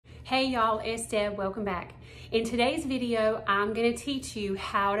Hey y'all, it's Deb, welcome back. In today's video, I'm gonna teach you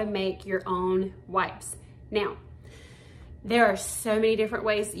how to make your own wipes. Now, there are so many different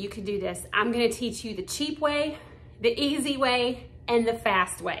ways that you can do this. I'm gonna teach you the cheap way, the easy way, and the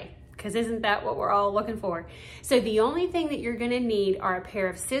fast way, because isn't that what we're all looking for? So the only thing that you're gonna need are a pair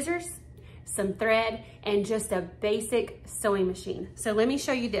of scissors, some thread, and just a basic sewing machine. So let me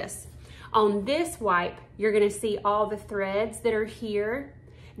show you this. On this wipe, you're gonna see all the threads that are here.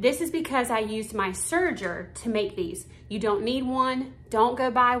 This is because I used my serger to make these. You don't need one. Don't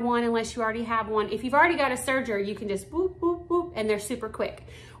go buy one unless you already have one. If you've already got a serger, you can just whoop, whoop, whoop, and they're super quick.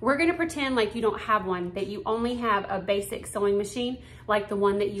 We're gonna pretend like you don't have one, that you only have a basic sewing machine like the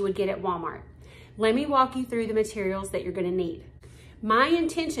one that you would get at Walmart. Let me walk you through the materials that you're gonna need. My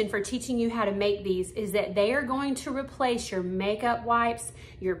intention for teaching you how to make these is that they are going to replace your makeup wipes,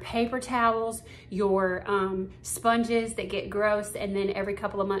 your paper towels, your sponges that get gross, and then every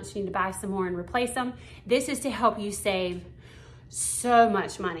couple of months you need to buy some more and replace them. This is to help you save so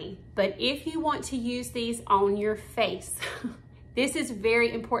much money. But if you want to use these on your face, this is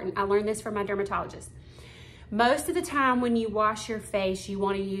very important. I learned this from my dermatologist. Most of the time when you wash your face, you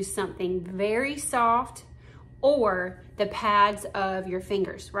want to use something very soft, or the pads of your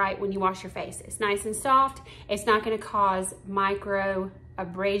fingers, right? When you wash your face, it's nice and soft. It's not gonna cause micro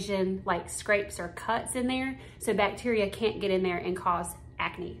abrasion, like scrapes or cuts in there. So bacteria can't get in there and cause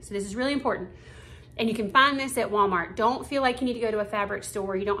acne. So this is really important. And you can find this at Walmart. Don't feel like you need to go to a fabric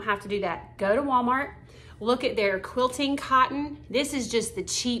store. You don't have to do that. Go to Walmart, look at their quilting cotton. This is just the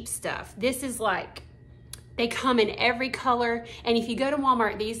cheap stuff. This is like, they come in every color. And if you go to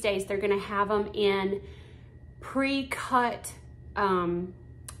Walmart these days, they're gonna have them in pre-cuts.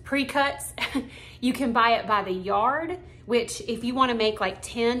 You can buy it by the yard, which if you want to make like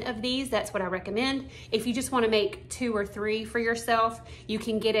 10 of these, that's what I recommend. If you just want to make 2 or 3 for yourself, you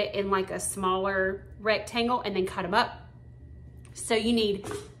can get it in like a smaller rectangle and then cut them up. So you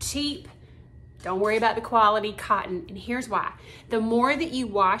need cheap, don't worry about the quality, cotton. And here's why. The more that you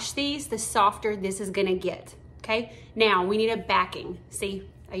wash these, the softer this is gonna get, okay? Now we need a backing. See,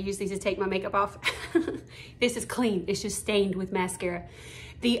 I use these to take my makeup off. This is clean, it's just stained with mascara.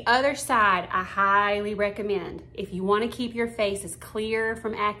 The other side, I highly recommend, if you wanna keep your face as clear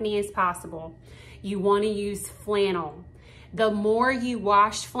from acne as possible, you wanna use flannel. The more you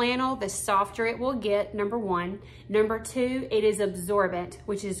wash flannel, the softer it will get, number one. Number two, it is absorbent,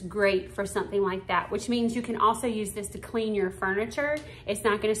 which is great for something like that, which means you can also use this to clean your furniture. It's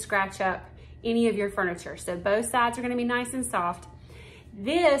not gonna scratch up any of your furniture. So both sides are gonna be nice and soft.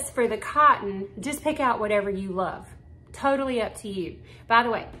 This, for the cotton, just pick out whatever you love. Totally up to you. By the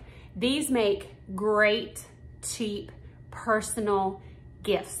way, these make great, cheap, personal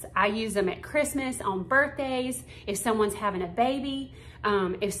gifts. I use them at Christmas, on birthdays, if someone's having a baby,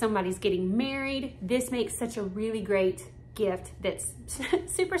 if somebody's getting married. This makes such a really great gift that's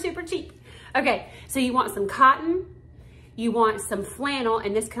super, super cheap. Okay, so you want some cotton, you want some flannel,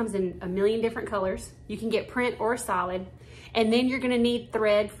 and this comes in a million different colors. You can get print or solid. And then you're gonna need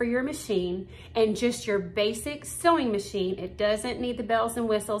thread for your machine and just your basic sewing machine. It doesn't need the bells and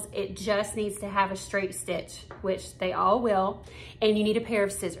whistles. It just needs to have a straight stitch, which they all will. And you need a pair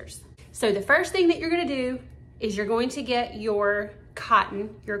of scissors. So the first thing that you're gonna do is you're going to get your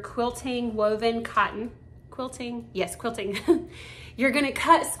cotton, your quilting woven cotton. Quilting, yes, quilting. You're gonna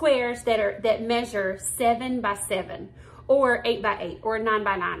cut squares that measure 7 by 7. Or 8 by 8 or 9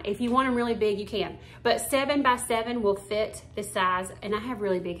 by 9. If you want them really big, you can. But 7 by 7 will fit the size, and I have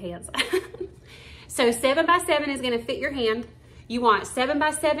really big hands. So 7 by 7 is gonna fit your hand. You want 7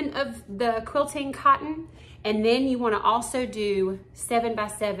 by 7 of the quilting cotton, and then you wanna also do 7 by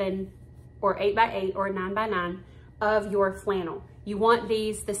 7 or 8 by 8 or 9 by 9 of your flannel. You want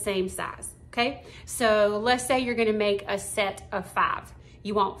these the same size, okay? So let's say you're gonna make a set of 5.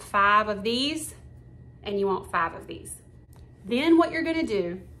 You want 5 of these, and you want 5 of these. Then what you're gonna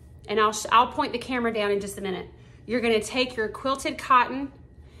do, and I'll point the camera down in just a minute. You're gonna take your quilted cotton,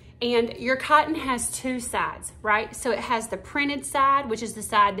 and your cotton has 2 sides, right? So it has the printed side, which is the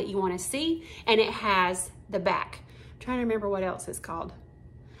side that you wanna see, and it has the back. I'm trying to remember what else it's called.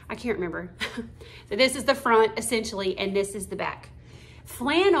 I can't remember. So this is the front, essentially, and this is the back.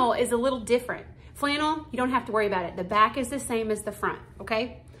 Flannel is a little different. Flannel, you don't have to worry about it. The back is the same as the front,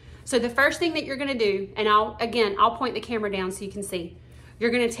 okay? So the first thing that you're gonna do, and I'll point the camera down so you can see. You're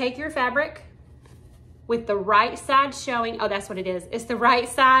gonna take your fabric with the right side showing. Oh, that's what it is. It's the right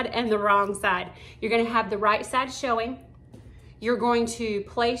side and the wrong side. You're gonna have the right side showing. You're going to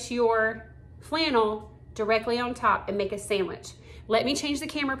place your flannel directly on top and make a sandwich. Let me change the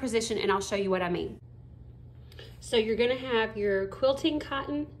camera position and I'll show you what I mean. So you're gonna have your quilting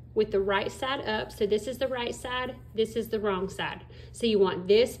cotton with the right side up. So this is the right side, this is the wrong side. So you want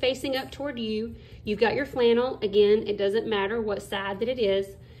this facing up toward you. You've got your flannel. Again, it doesn't matter what side that it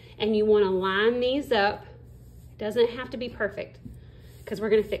is. And you want to line these up. It doesn't have to be perfect because we're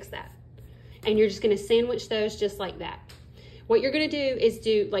going to fix that. And you're just going to sandwich those just like that. What you're going to do is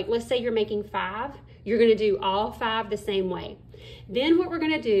do, like, let's say you're making 5. You're going to do all 5 the same way. Then what we're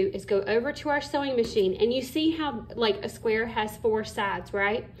going to do is go over to our sewing machine, and you see how like a square has 4 sides,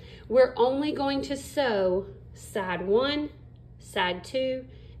 right? We're only going to sew side 1, side 2,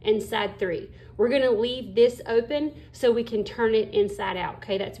 and side 3. We're going to leave this open so we can turn it inside out.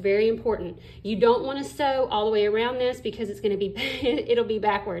 Okay, that's very important. You don't want to sew all the way around this because it's going to be it'll be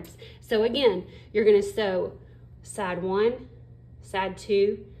backwards. So again, you're going to sew side 1, side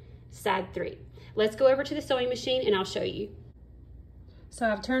 2, side 3. Let's go over to the sewing machine and I'll show you. So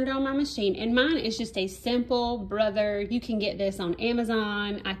I've turned on my machine, and mine is just a simple Brother. You can get this on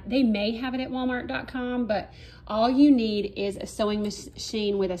Amazon. They may have it at Walmart.com, but all you need is a sewing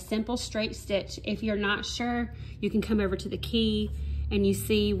machine with a simple straight stitch. If you're not sure, you can come over to the key and you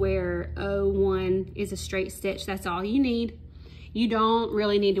see where O1 is a straight stitch. That's all you need. You don't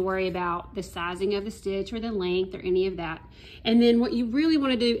really need to worry about the sizing of the stitch or the length or any of that. And then what you really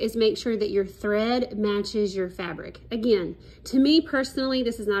want to do is make sure that your thread matches your fabric. Again, to me personally,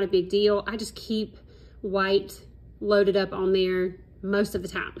 this is not a big deal. I just keep white loaded up on there most of the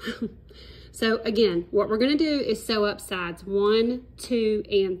time. So again, what we're going to do is sew up sides 1, 2,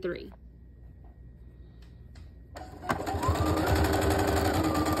 and 3.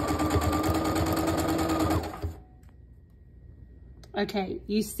 Okay,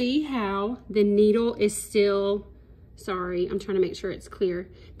 you see how the needle is still, sorry, I'm trying to make sure it's clear.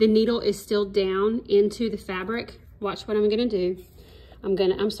 The needle is still down into the fabric. Watch what I'm gonna do.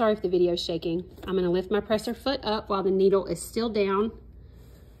 I'm sorry if the video's shaking. I'm gonna lift my presser foot up while the needle is still down.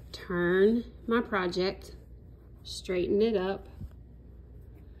 Turn my project, straighten it up,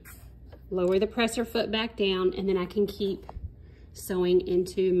 lower the presser foot back down, and then I can keep sewing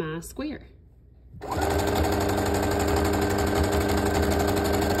into my square.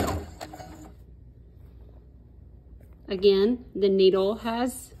 Again, the needle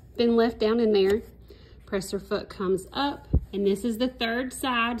has been left down in there. Presser foot comes up, and this is the 3rd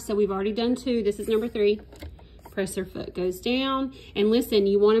side, so we've already done 2. This is number 3. Presser foot goes down, and listen,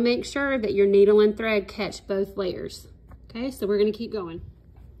 you want to make sure that your needle and thread catch both layers. Okay, so we're going to keep going.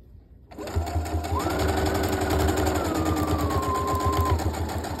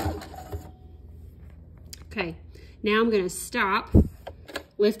 Okay, now I'm going to stop.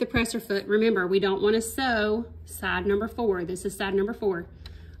 Lift the presser foot. Remember, we don't want to sew side number 4. This is side number 4.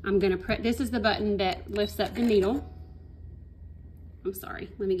 I'm gonna this is the button that lifts up the needle. I'm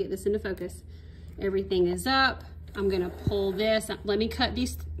sorry, let me get this into focus. Everything is up. I'm gonna pull this. Let me cut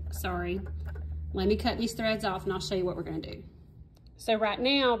these threads off and I'll show you what we're gonna do. So right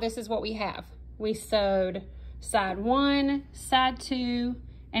now, this is what we have. We sewed side 1, side 2,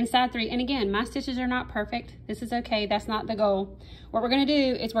 and side 3. And again, my stitches are not perfect. This is okay, that's not the goal. What we're gonna do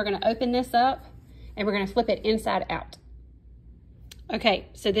is we're gonna open this up and we're gonna flip it inside out. Okay,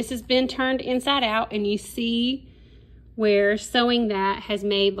 so this has been turned inside out, and you see where sewing that has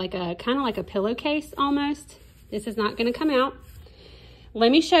made like a kind of like a pillowcase almost. This is not gonna come out.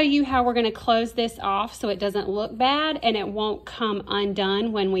 Let me show you how we're gonna close this off so it doesn't look bad and it won't come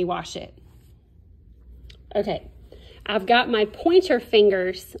undone when we wash it. Okay, I've got my pointer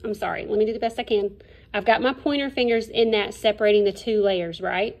fingers. I'm sorry, let me do the best I can. I've got my pointer fingers in that separating the 2 layers,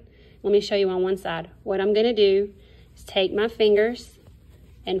 right? Let me show you on one side. What I'm gonna do is take my fingers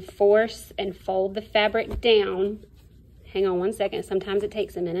and force and fold the fabric down. Hang on one second, sometimes it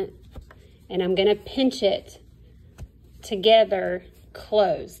takes a minute. And I'm gonna pinch it together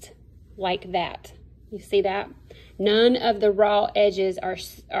closed like that. You see that? None of the raw edges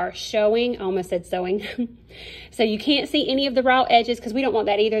are showing. I almost said sewing. So you can't see any of the raw edges because we don't want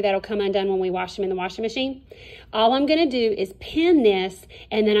that either. That'll come undone when we wash them in the washing machine. All I'm gonna do is pin this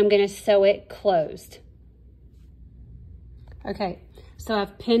and then I'm gonna sew it closed. Okay, so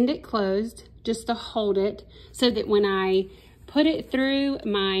I've pinned it closed just to hold it so that when I put it through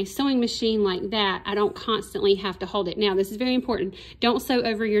my sewing machine like that, I don't constantly have to hold it. Now, this is very important. Don't sew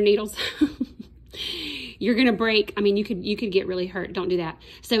over your needles. You're gonna break. I mean, you could get really hurt. Don't do that.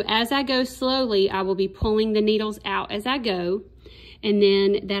 So as I go slowly, I will be pulling the needles out as I go, and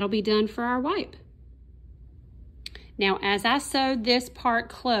then that'll be done for our wipe. Now, as I sewed this part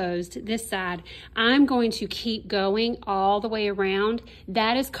closed, this side, I'm going to keep going all the way around.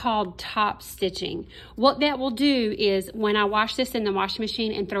 That is called top stitching. What that will do is when I wash this in the washing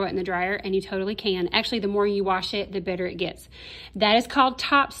machine and throw it in the dryer, and you totally can, actually the more you wash it, the better it gets. That is called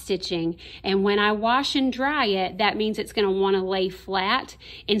top stitching. And when I wash and dry it, that means it's gonna wanna lay flat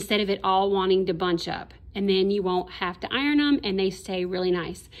instead of it all wanting to bunch up. And then you won't have to iron them and they stay really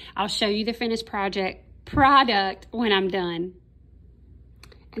nice. I'll show you the finished product when I'm done.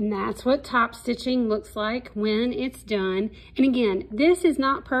 And that's what top stitching looks like when it's done. And again, this is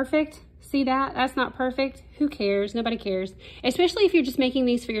not perfect. See that? That's not perfect. Who cares? Nobody cares. Especially if you're just making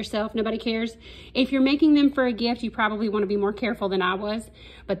these for yourself, nobody cares. If you're making them for a gift, you probably want to be more careful than I was.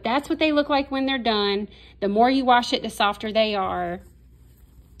 But that's what they look like when they're done. The more you wash it, the softer they are.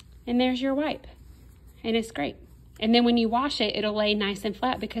 And there's your wipe. And it's great. And then when you wash it, it'll lay nice and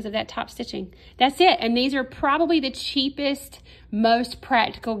flat because of that top stitching. That's it. And these are probably the cheapest, most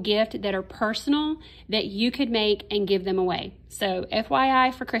practical gift that are personal that you could make and give them away. So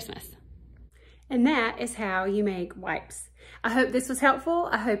FYI for Christmas. And that is how you make wipes. I hope this was helpful.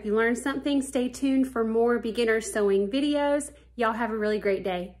 I hope you learned something. Stay tuned for more beginner sewing videos. Y'all have a really great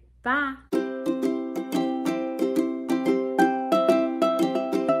day. Bye.